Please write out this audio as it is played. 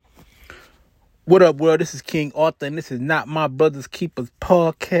What up, world? This is King Arthur, and this is Not My Brother's Keepers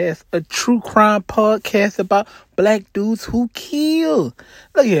podcast, a true crime podcast about black dudes who kill.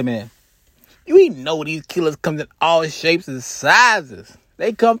 Look here, man. You even know these killers come in all shapes and sizes.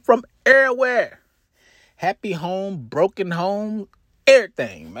 They come from everywhere. Happy home, broken home,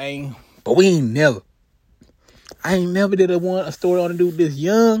 everything, man. But I ain't never did a story on a dude this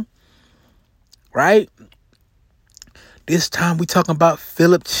young, right? This time we talking about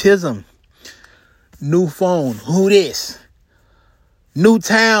Philip Chism. New phone. Who this? New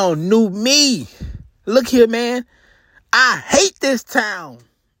town. New me. Look here, man. I hate this town.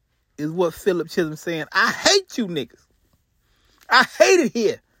 Is what Philip Chism saying. I hate you niggas. I hate it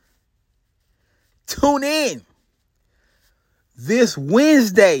here. Tune in. This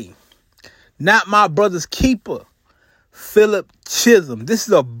Wednesday. Not My Brother's Keeper. Philip Chism. This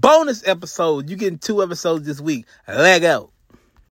is a bonus episode. You getting 2 episodes this week. Leg out.